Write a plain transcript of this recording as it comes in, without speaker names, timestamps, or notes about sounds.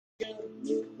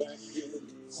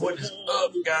What is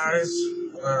up, guys?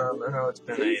 I know it's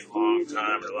been a long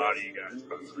time, and a lot of you guys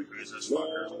probably like, who's this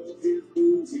fucker?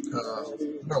 It's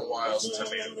been a while since I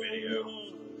made a video,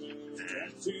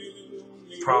 and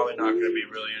probably not going to be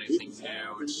really anything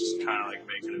new. It's just kind of like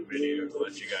making a video to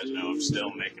let you guys know I'm still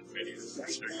making videos.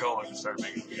 They're going to start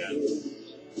making them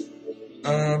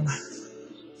again.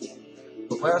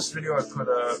 The last video I put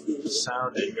up, the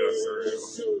sound didn't go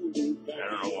through. I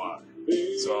don't know why.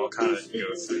 So I'll kind of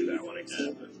go through that one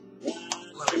again.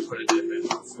 Let me put a dip in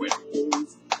real quick.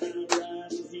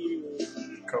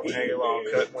 Copenhagen long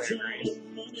cut wintergreen.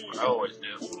 That's what I always do.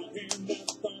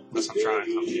 Unless I'm trying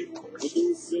something, of course.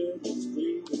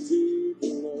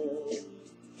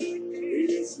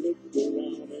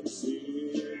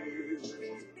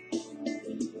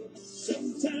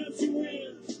 Sometimes you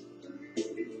win,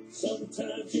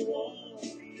 sometimes you won.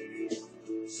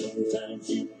 Sometimes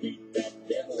you beat that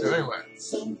devil. So anyway,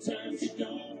 sometimes you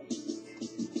don't.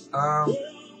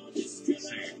 Let's see.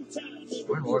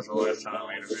 When was the last time I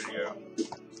made a video?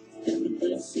 I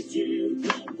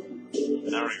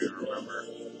don't even remember.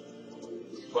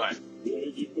 But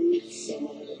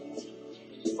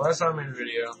the last time I made a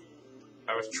video,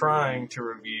 I was trying to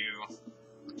review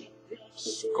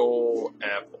Skoal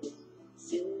apple.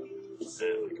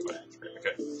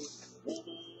 Okay.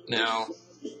 Now,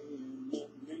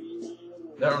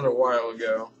 that was a while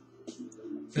ago.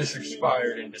 This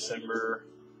expired in December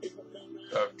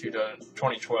of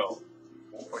 2012,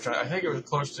 which I think it was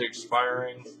close to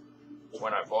expiring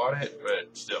when I bought it,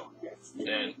 but still.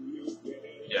 And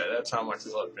yeah, that's how much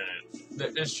is left in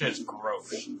it. This shit's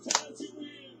gross.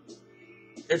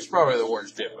 It's probably the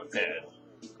worst dip I've had.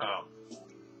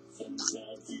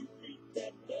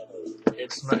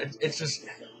 It's just,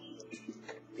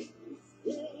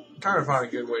 I'm trying to find a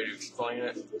good way to explain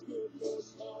it.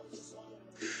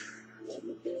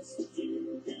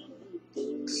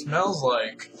 It smells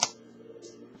like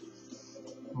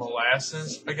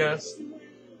molasses, I guess.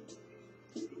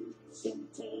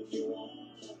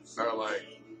 Or like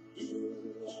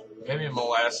maybe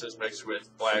molasses mixed with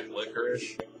black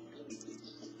licorice.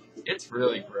 It's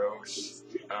really gross.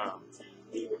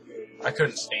 I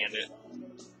couldn't stand it.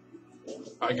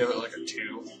 I give it like a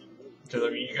 2. Because, I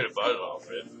mean, you get a buzz off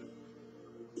it.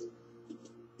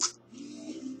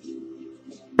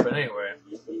 But anyway,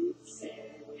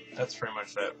 that's pretty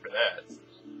much that for that.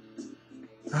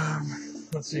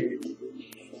 Let's see.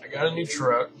 I got a new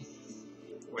truck,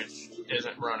 which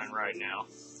isn't running right now.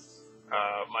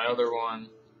 My other one,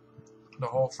 the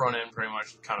whole front end pretty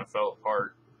much kind of fell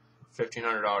apart.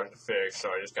 $1,500 to fix, so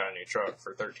I just got a new truck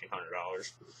for $1,300.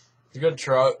 It's a good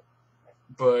truck,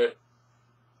 but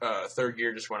third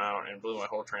gear just went out and blew my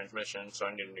whole transmission, so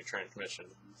I need a new transmission.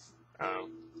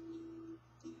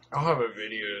 I'll have a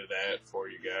video of that for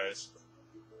you guys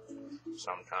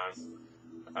sometime.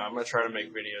 I'm going to try to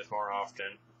make videos more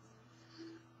often.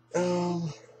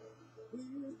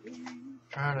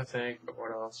 Trying to think of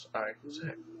what else I could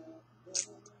say.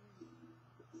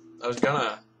 I was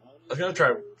gonna try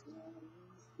to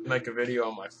make a video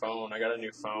on my phone. I got a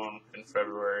new phone in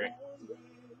February.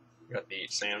 Got the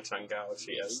Samsung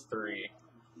Galaxy S3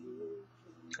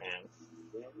 and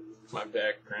my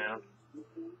background.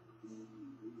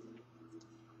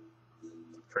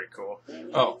 Pretty cool.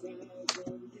 Oh,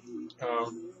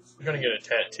 I'm gonna get a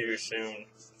tattoo soon.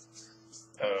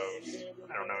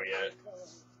 I don't know yet.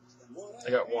 I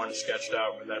got one sketched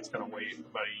out, but that's gonna wait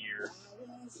about a year.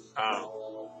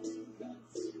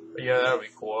 But yeah, that'll be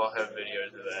cool. I'll have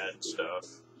videos of that and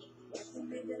stuff.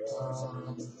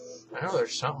 I know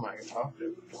there's something I can talk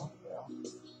about.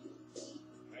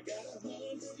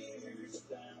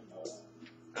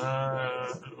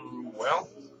 Well,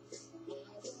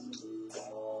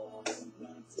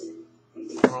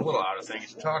 I'm a little out of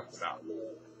things to talk about.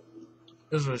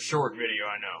 This is a short video,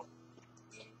 I know,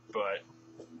 but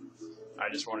I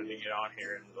just wanted to get on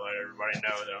here and let everybody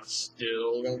know that I'm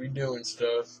still going to be doing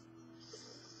stuff.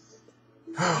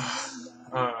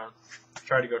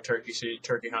 Tried to go turkey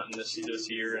hunting this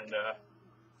year, and the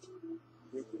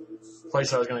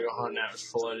place I was going to go hunting at was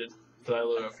flooded, because I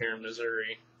live up here in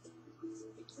Missouri.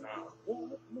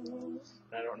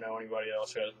 I don't know anybody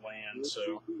else who has land,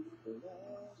 so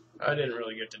I didn't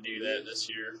really get to do that this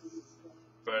year.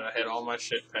 But I had all my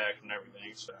shit packed and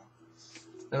everything, so.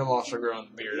 And I'm also growing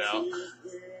the beard out.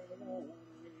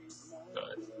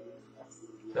 But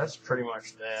that's pretty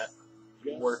much that.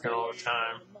 Working all the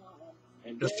time.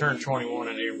 Just turned 21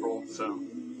 in April, so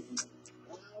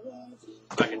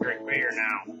I can drink beer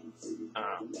now.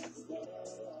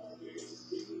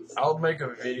 I'll make a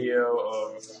video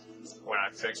of when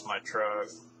I fix my truck,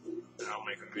 and I'll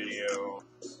make a video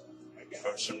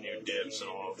post some new dips in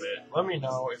a little bit. Let me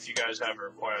know if you guys have a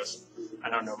request. I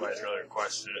know nobody's really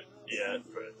requested it yet,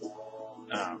 but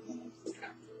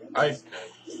I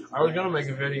was gonna make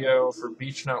a video for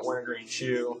beech nut wintergreen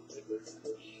chew,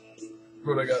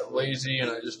 but I got lazy and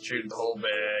I just chewed the whole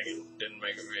bag and didn't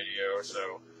make a video.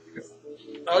 So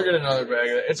I'll get another bag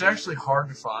of it. It's actually hard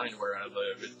to find where I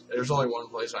live. There's only one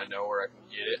place I know where I can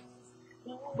get it,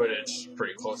 but it's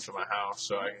pretty close to my house,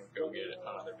 so I can go get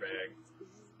another bag.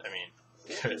 I mean,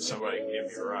 if somebody can give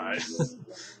me a ride.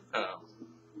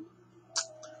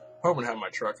 Hoping to have my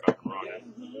truck up and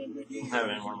running. I'm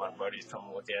having one of my buddies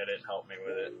come look at it and help me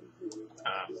with it.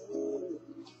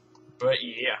 But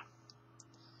yeah.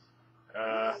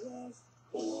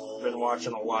 Been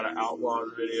watching a lot of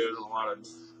Outlaws videos, a lot of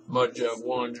Mud Jug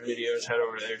One's videos. Head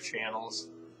over to their channels.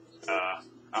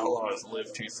 Outlaws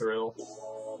Live to Thrill,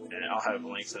 and I'll have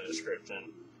links in the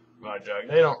description. Mud Jug,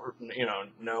 they don't,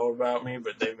 know about me,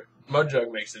 but Mud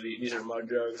Jug makes it. These are Mud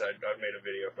Jugs. I've made a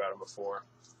video about them before.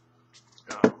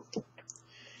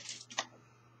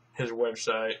 His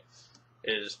website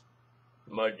is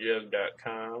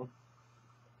mudjug.com.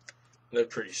 They're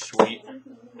pretty sweet.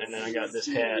 And then I got this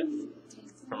hat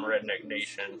from Redneck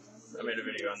Nation. I made a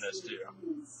video on this too.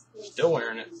 Still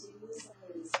wearing it.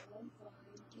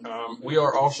 We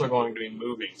are also going to be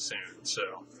moving soon,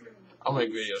 so I'll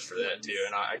make videos for that too.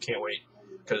 And I can't wait,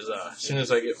 because as soon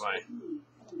as I get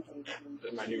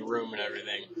my new room and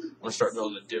everything, I'm going to start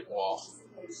building a dip wall.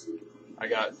 I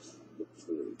got...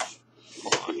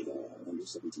 Hold on.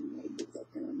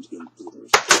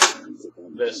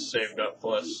 This saved up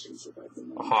plus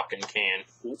a Hawken can.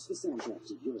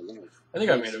 I think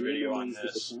I made a video on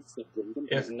this.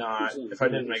 If not, if I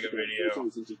didn't make a video,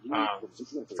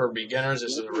 for beginners,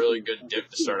 this is a really good dip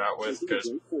to start out with, because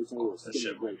this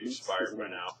shit will be expired by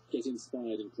now. Get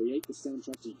inspired and create the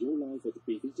soundtrack to your life at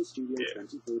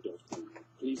BV2Studio24.com.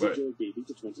 Please enjoy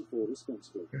BV224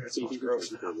 responsibly.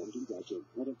 BV224 London Graduate,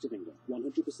 product of England,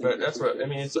 100%. But that's what I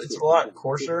mean. It's a lot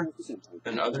coarser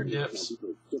than other dips.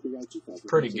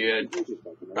 Pretty good.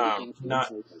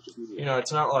 Not,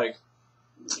 it's not like,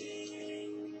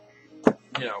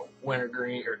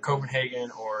 wintergreen or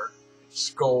Copenhagen or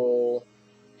Skoal.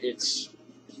 It's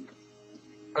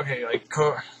okay. Like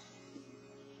Copenhagen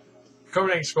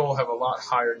Skoal have a lot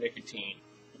higher nicotine.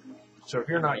 So if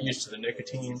you're not used to the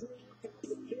nicotine,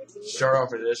 start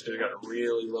off with this, because it's got a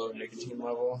really low nicotine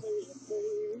level,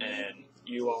 and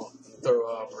you won't throw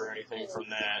up or anything from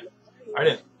that.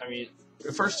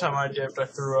 The first time I dipped, I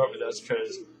threw up, but that's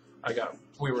because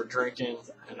we were drinking,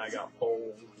 and I got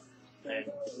old,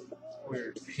 and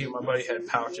my buddy had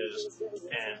pouches,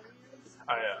 and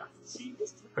I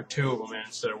put 2 of them in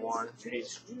instead of 1.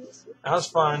 I was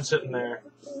fine sitting there,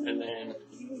 and then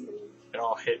it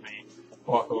all hit me.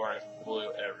 Walk over and it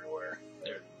blew everywhere. It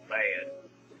was bad.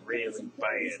 Really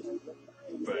bad.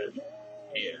 But,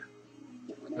 yeah.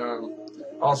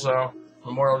 Also,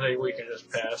 Memorial Day weekend just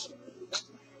passed.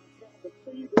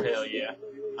 Hell yeah.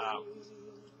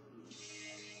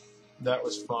 That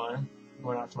was fun.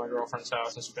 Went out to my girlfriend's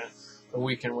house and spent the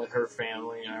weekend with her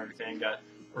family and everything. Got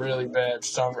really bad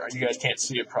stomach. You guys can't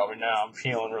see it probably now. I'm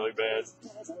feeling really bad.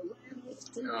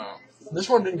 This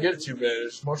one didn't get too bad.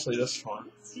 It's mostly this one.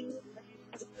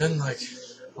 Then,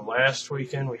 last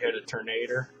weekend, we had a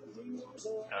tornado.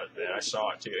 I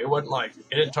saw it too. It wasn't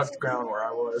it didn't touch the ground where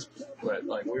I was, but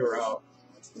we were out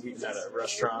eating at a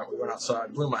restaurant. We went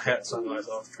outside, blew my hat and sunglasses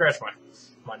off, scratched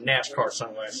my NASCAR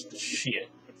sunglasses to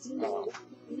shit.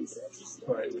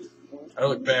 But I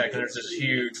look back and there's this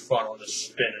huge funnel just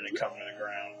spinning and coming to the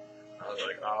ground. I was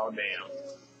like, oh damn.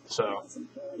 So,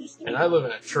 and I live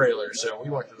in a trailer, so we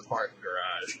went to the parking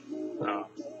garage.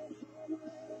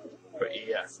 But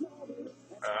yeah.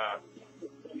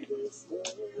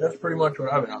 That's pretty much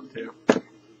what I've been up to. Let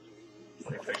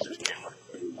me fix this camera.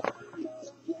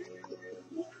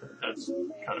 That's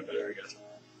kind of better, I guess.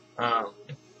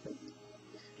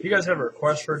 If you guys have a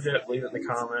request for a dip, leave it in the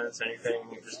comments. Anything,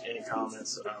 just any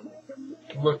comments.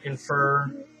 Looking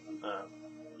for.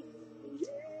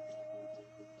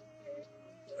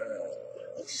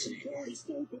 Let's see.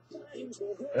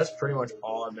 That's pretty much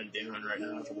all I've been doing right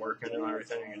now. Is working and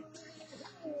everything. And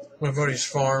my buddy's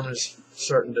farm is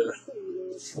starting to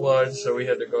flood, so we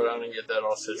had to go down and get that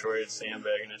all situated,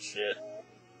 sandbagging and shit.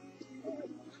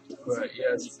 But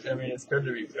yeah, it's good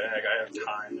to be back. I have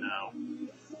time now. I'm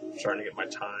starting to get my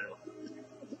time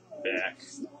back.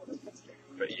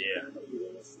 But yeah,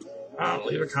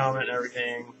 leave a comment and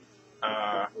everything.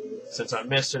 Since I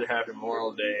missed it, happy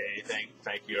Memorial Day.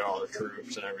 Thank you to all the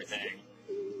troops and everything.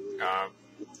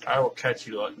 I will catch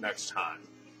you next time.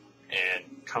 And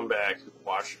come back,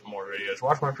 watch more videos.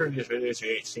 Watch my previous videos if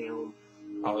you ain't seen them.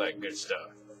 all that good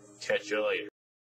stuff. Catch you later.